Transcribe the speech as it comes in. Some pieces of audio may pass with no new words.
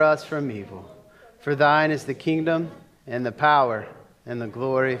us from evil. For thine is the kingdom and the power and the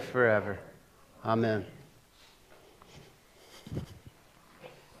glory forever. Amen.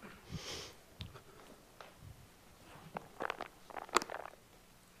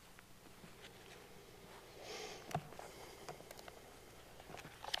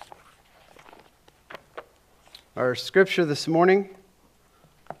 Our scripture this morning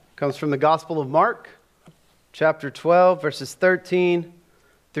comes from the Gospel of Mark, chapter 12, verses 13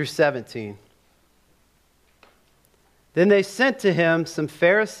 through 17. Then they sent to him some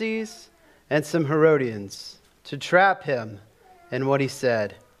Pharisees and some Herodians to trap him in what he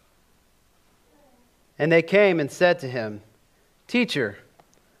said. And they came and said to him, "Teacher,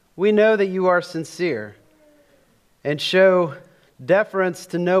 we know that you are sincere and show deference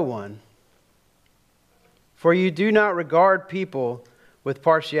to no one. For you do not regard people with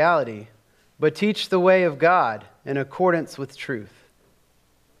partiality, but teach the way of God in accordance with truth.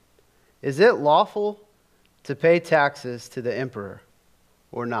 Is it lawful to pay taxes to the emperor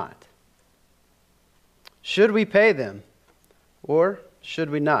or not? Should we pay them or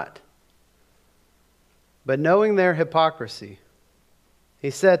should we not?" But knowing their hypocrisy, he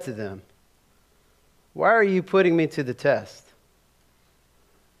said to them, "Why are you putting me to the test?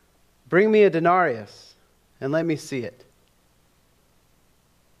 Bring me a denarius and let me see it."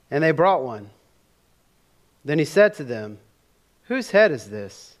 And they brought one. Then he said to them, "Whose head is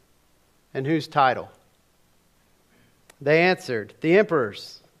this, and whose title?" They answered, "The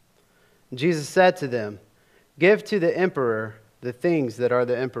emperor's." And Jesus said to them, "Give to the emperor the things that are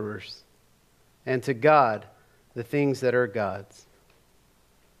the emperor's, and to God the things that are God's."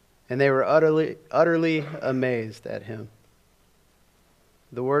 And they were utterly amazed at him.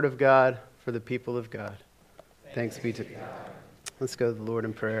 The word of God for the people of God. Thanks be to God. Let's go to the Lord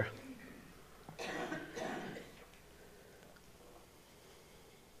in prayer.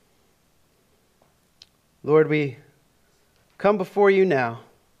 Lord, we come before you now.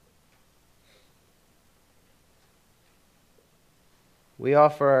 We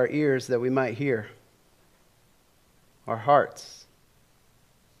offer our ears that we might hear, our hearts,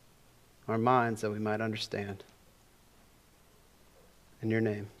 our minds that we might understand. In your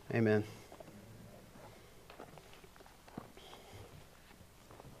name, amen.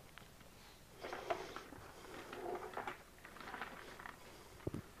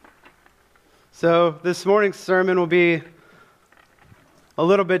 So this morning's sermon will be a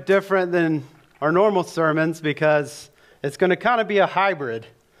little bit different than our normal sermons because it's going to kind of be a hybrid.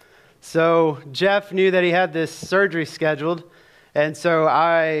 So Jeff knew that he had this surgery scheduled, and so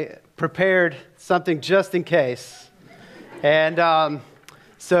I prepared something just in case. And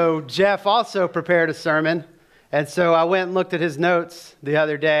so Jeff also prepared a sermon, and so I went and looked at his notes the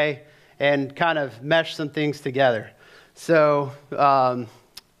other day and kind of meshed some things together. So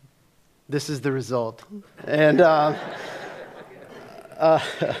this is the result. And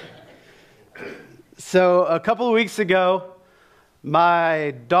so a couple of weeks ago,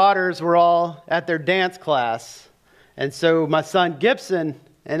 my daughters were all at their dance class. And so my son Gibson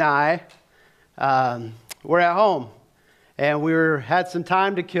and I were at home. And we had some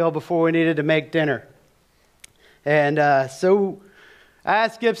time to kill before we needed to make dinner. And so I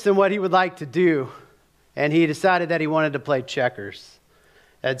asked Gibson what he would like to do. And he decided that he wanted to play checkers.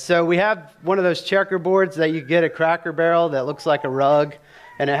 And so we have one of those checkerboards that you get at Cracker Barrel that looks like a rug,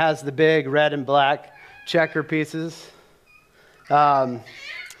 and it has the big red and black checker pieces. And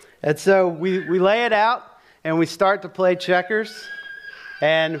so we lay it out, and we start to play checkers,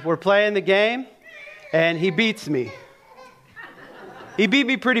 and we're playing the game, and he beats me. He beat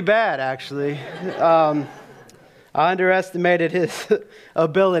me pretty bad, actually. I underestimated his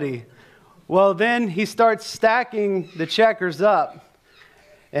ability. Well, then he starts stacking the checkers up.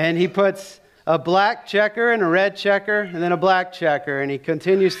 And he puts a black checker and a red checker and then a black checker. And he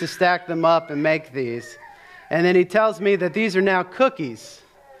continues to stack them up and make these. And then he tells me that these are now cookies.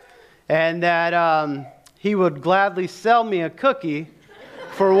 And that he would gladly sell me a cookie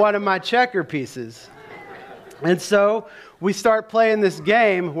for one of my checker pieces. And so we start playing this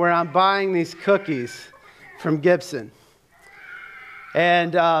game where I'm buying these cookies from Gibson.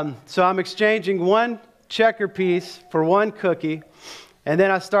 And so I'm exchanging one checker piece for one cookie. And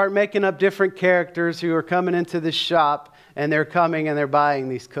then I start making up different characters who are coming into the shop, and they're coming and they're buying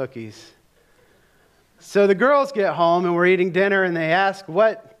these cookies. So the girls get home and we're eating dinner, and they ask,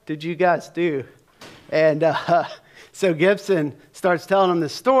 "What did you guys do?" And so Gibson starts telling them the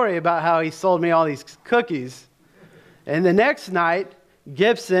story about how he sold me all these cookies. And the next night,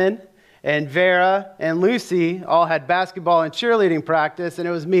 Gibson and Vera and Lucy all had basketball and cheerleading practice, and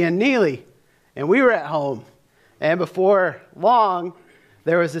it was me and Neely, and we were at home. And before long,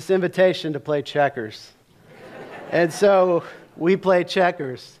 there was this invitation to play checkers. And so we played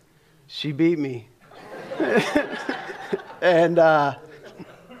checkers. She beat me. And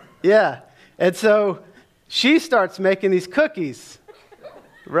yeah. And so she starts making these cookies,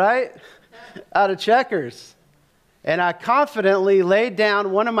 right? Out of checkers. And I confidently laid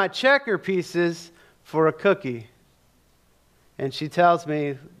down one of my checker pieces for a cookie. And she tells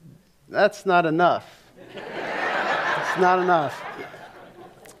me, that's not enough. It's not enough.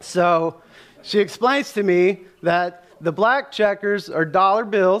 So she explains to me that the black checkers are dollar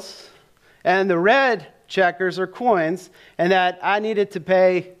bills and the red checkers are coins, and that I needed to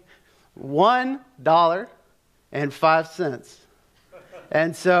pay $1.05.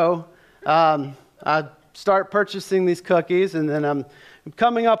 And so I start purchasing these cookies, and then I'm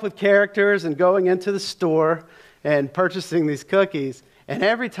coming up with characters and going into the store and purchasing these cookies. And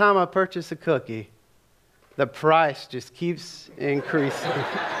every time I purchase a cookie, the price just keeps increasing.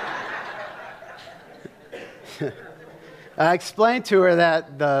 I explained to her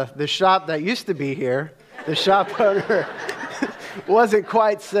that the shop that used to be here, the shop owner wasn't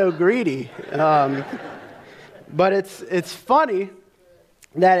quite so greedy. But it's funny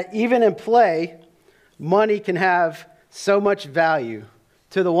that even in play, money can have so much value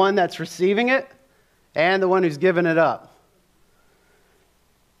to the one that's receiving it and the one who's giving it up.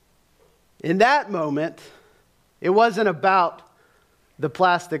 In that moment, it wasn't about the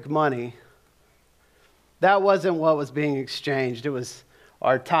plastic money. That wasn't what was being exchanged. It was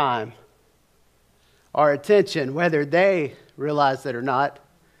our time, our attention, whether they realized it or not,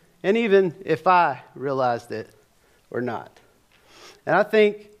 and even if I realized it or not. And I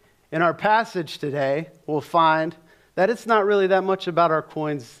think in our passage today, we'll find that it's not really that much about our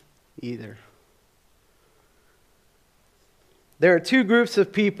coins either. There are two groups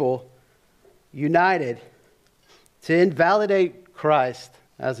of people united to invalidate Christ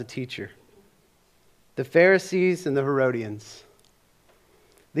as a teacher: the Pharisees and the Herodians.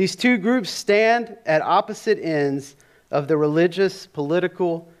 These two groups stand at opposite ends of the religious,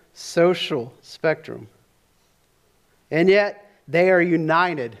 political, social spectrum. And yet, they are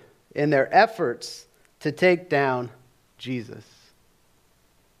united in their efforts to take down Jesus.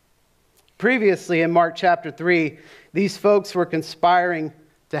 Previously, in Mark chapter 3, these folks were conspiring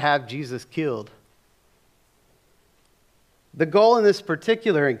to have Jesus killed. The goal in this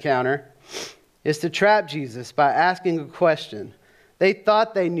particular encounter is to trap Jesus by asking a question they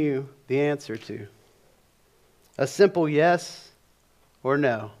thought they knew the answer to. A simple yes or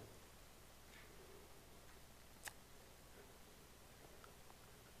no.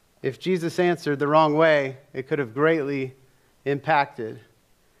 If Jesus answered the wrong way, it could have greatly impacted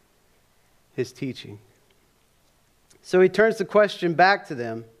his teaching. So he turns the question back to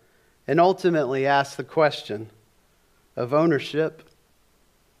them and ultimately asks the question of ownership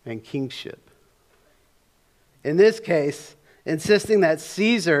and kingship. In this case, insisting that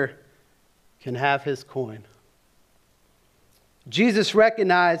Caesar can have his coin. Jesus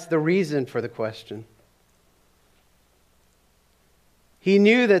recognized the reason for the question. He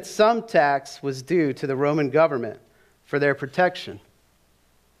knew that some tax was due to the Roman government for their protection.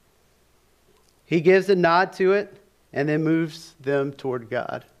 He gives a nod to it and then moves them toward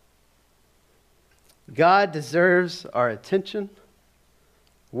God. God deserves our attention,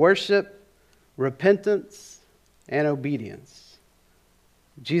 worship, repentance, and obedience.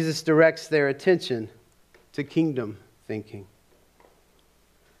 Jesus directs their attention to kingdom thinking.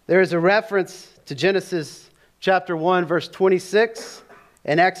 There is a reference to Genesis chapter 1, verse 26,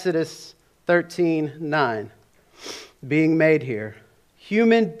 and Exodus 13:9 being made here.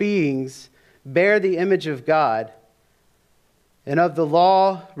 Human beings bear the image of God and of the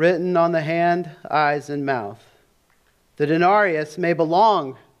law written on the hand, eyes, and mouth. The denarius may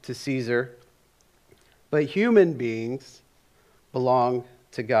belong to Caesar, but human beings belong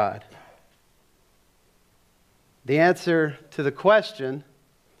to God. The answer to the question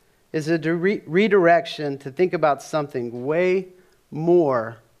is a redirection to think about something way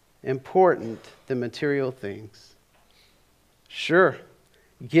more important than material things. Sure,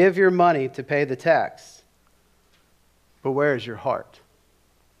 give your money to pay the tax, but where is your heart?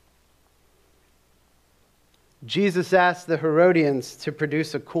 Jesus asked the Herodians to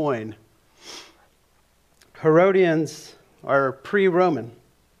produce a coin. Herodians are pre-Roman.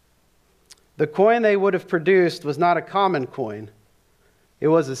 The coin they would have produced was not a common coin. It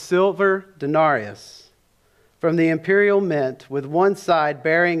was a silver denarius from the imperial mint, with one side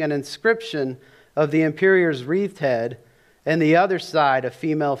bearing an inscription of the imperator's wreathed head and the other side a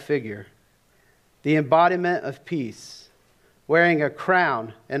female figure, the embodiment of peace, wearing a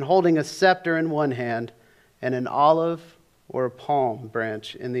crown and holding a scepter in one hand and an olive or a palm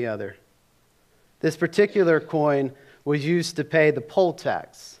branch in the other. This particular coin was used to pay the poll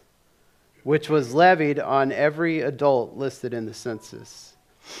tax, which was levied on every adult listed in the census.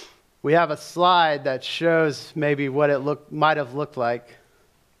 We have a slide that shows maybe what it might have looked like.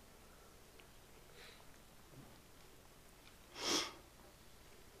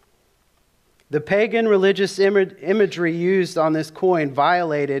 The pagan religious imagery used on this coin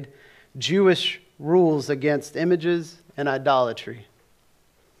violated Jewish rules against images and idolatry.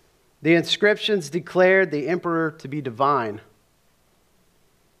 The inscriptions declared the emperor to be divine.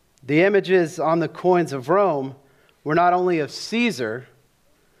 The images on the coins of Rome were not only of Caesar,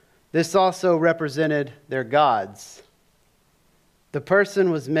 this also represented their gods. The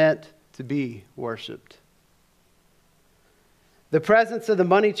person was meant to be worshipped. The presence of the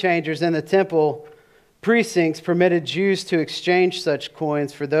money changers in the temple precincts permitted Jews to exchange such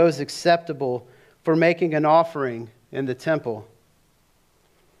coins for those acceptable for making an offering in the temple.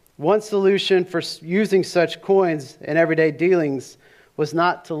 One solution for using such coins in everyday dealings was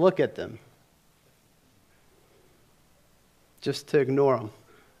not to look at them, just to ignore them.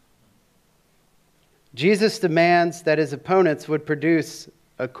 Jesus demands that his opponents would produce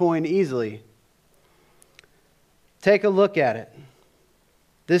a coin easily. Take a look at it.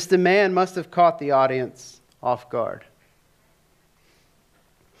 This demand must have caught the audience off guard.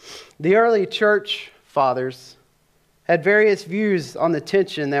 The early church fathers had various views on the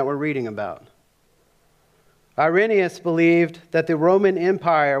tension that we're reading about. Irenaeus believed that the Roman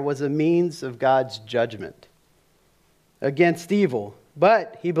Empire was a means of God's judgment against evil,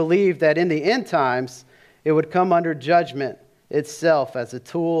 but he believed that in the end times it would come under judgment itself as a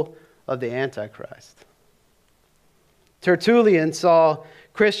tool of the Antichrist. Tertullian saw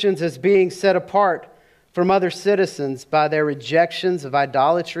Christians as being set apart from other citizens by their rejections of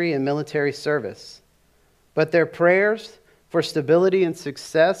idolatry and military service. But their prayers for stability and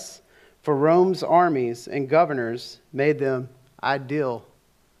success for Rome's armies and governors made them ideal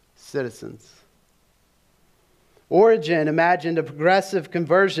citizens. Origen imagined a progressive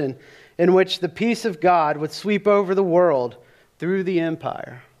conversion in which the peace of God would sweep over the world through the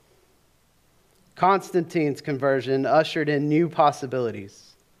empire. Constantine's conversion ushered in new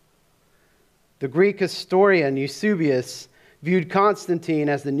possibilities. The Greek historian Eusebius viewed Constantine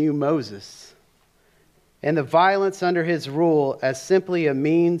as the new Moses, and the violence under his rule as simply a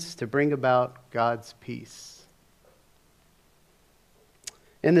means to bring about God's peace.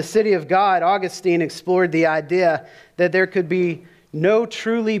 In The City of God, Augustine explored the idea that there could be no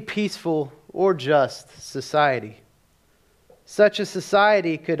truly peaceful or just society. Such a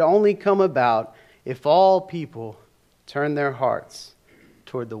society could only come about if all people turn their hearts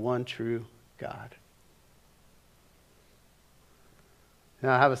toward the one true God.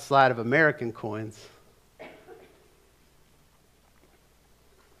 Now I have a slide of American coins.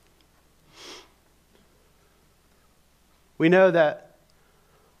 We know that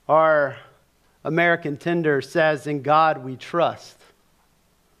our American tender says, "In God we trust."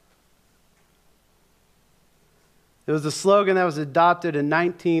 It was a slogan that was adopted in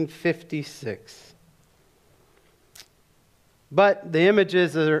 1956. But the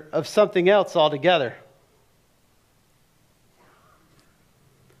images are of something else altogether.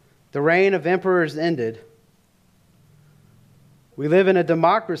 The reign of emperors ended. We live in a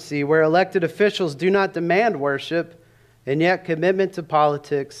democracy where elected officials do not demand worship, and yet commitment to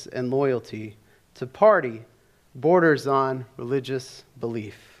politics and loyalty to party borders on religious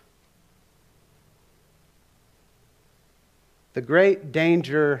belief. The great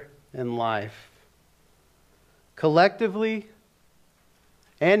danger in life, collectively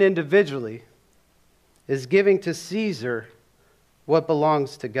and individually, is giving to Caesar what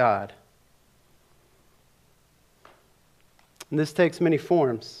belongs to God. And this takes many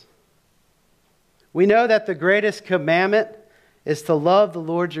forms. We know that the greatest commandment is to love the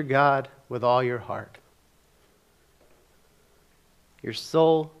Lord your God with all your heart, your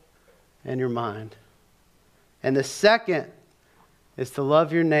soul, and your mind. And the second is to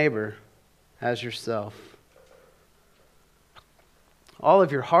love your neighbor as yourself. All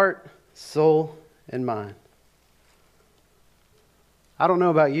of your heart, soul, and mind. I don't know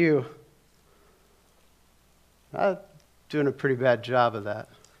about you. I'm doing a pretty bad job of that.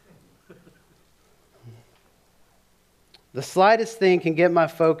 The slightest thing can get my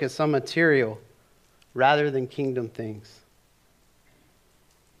focus on material rather than kingdom things.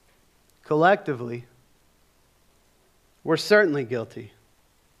 Collectively, we're certainly guilty.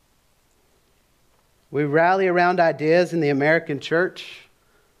 We rally around ideas in the American church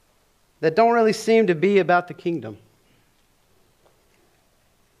that don't really seem to be about the kingdom.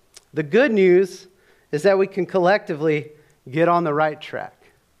 The good news is that we can collectively get on the right track.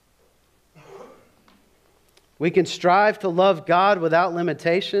 We can strive to love God without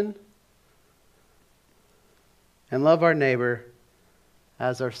limitation and love our neighbor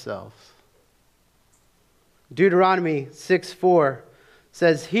as ourselves. Deuteronomy 6:4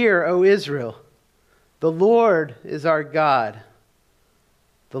 says, "Hear, O Israel, the Lord is our God,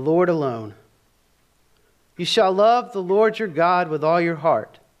 the Lord alone. You shall love the Lord your God with all your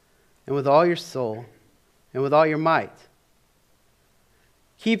heart, and with all your soul, and with all your might.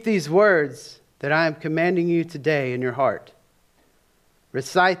 Keep these words that I am commanding you today in your heart.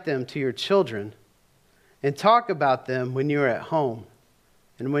 Recite them to your children, and talk about them when you are at home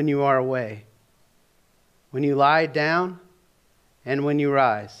and when you are away, when you lie down and when you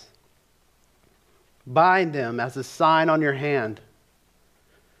rise. Bind them as a sign on your hand.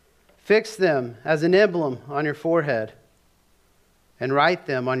 Fix them as an emblem on your forehead, and write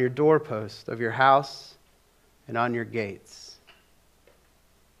them on your doorpost of your house and on your gates."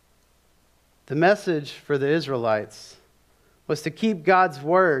 The message for the Israelites was to keep God's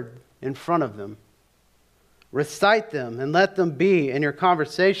word in front of them. Recite them and let them be in your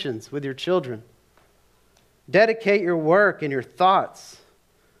conversations with your children. Dedicate your work and your thoughts.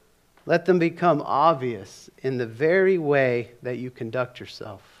 Let them become obvious in the very way that you conduct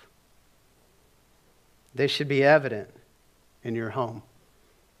yourself. They should be evident in your home.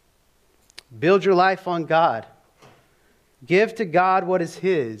 Build your life on God. Give to God what is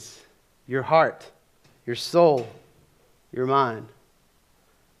His, your heart, your soul, your mind.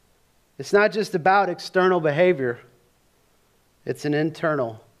 It's not just about external behavior. It's an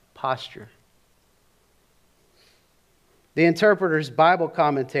internal posture. The Interpreter's Bible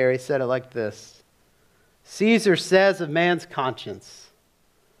commentary said it like this: "Caesar says of man's conscience,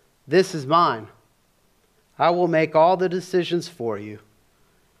 'This is mine. I will make all the decisions for you.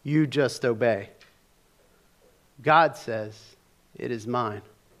 You just obey.' God says, 'It is mine.'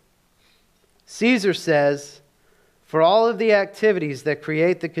 Caesar says, 'For all of the activities that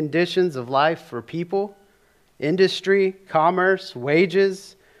create the conditions of life for people, industry, commerce,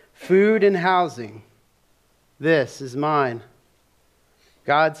 wages, food, and housing, this is mine.'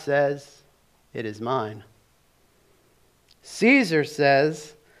 God says, 'It is mine.' Caesar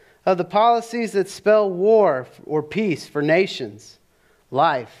says of the policies that spell war or peace for nations,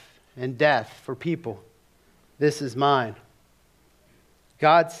 life and death for people, 'This is mine.'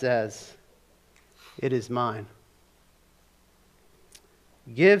 God says, 'It is mine.'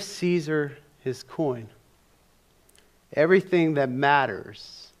 Give Caesar his coin. Everything that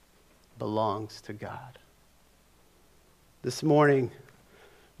matters belongs to God." This morning,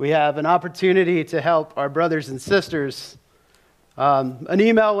 we have an opportunity to help our brothers and sisters. An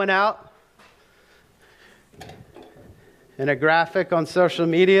email went out and a graphic on social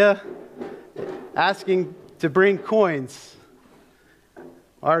media asking to bring coins.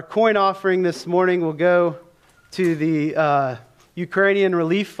 Our coin offering this morning will go to the Ukrainian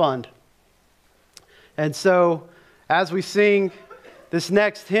Relief Fund. And so, as we sing this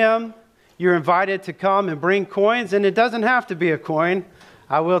next hymn, you're invited to come and bring coins, and it doesn't have to be a coin.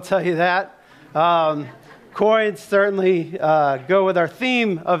 I will tell you that. Coins certainly go with our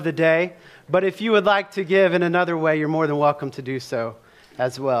theme of the day, but if you would like to give in another way, you're more than welcome to do so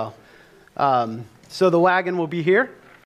as well. So the wagon will be here.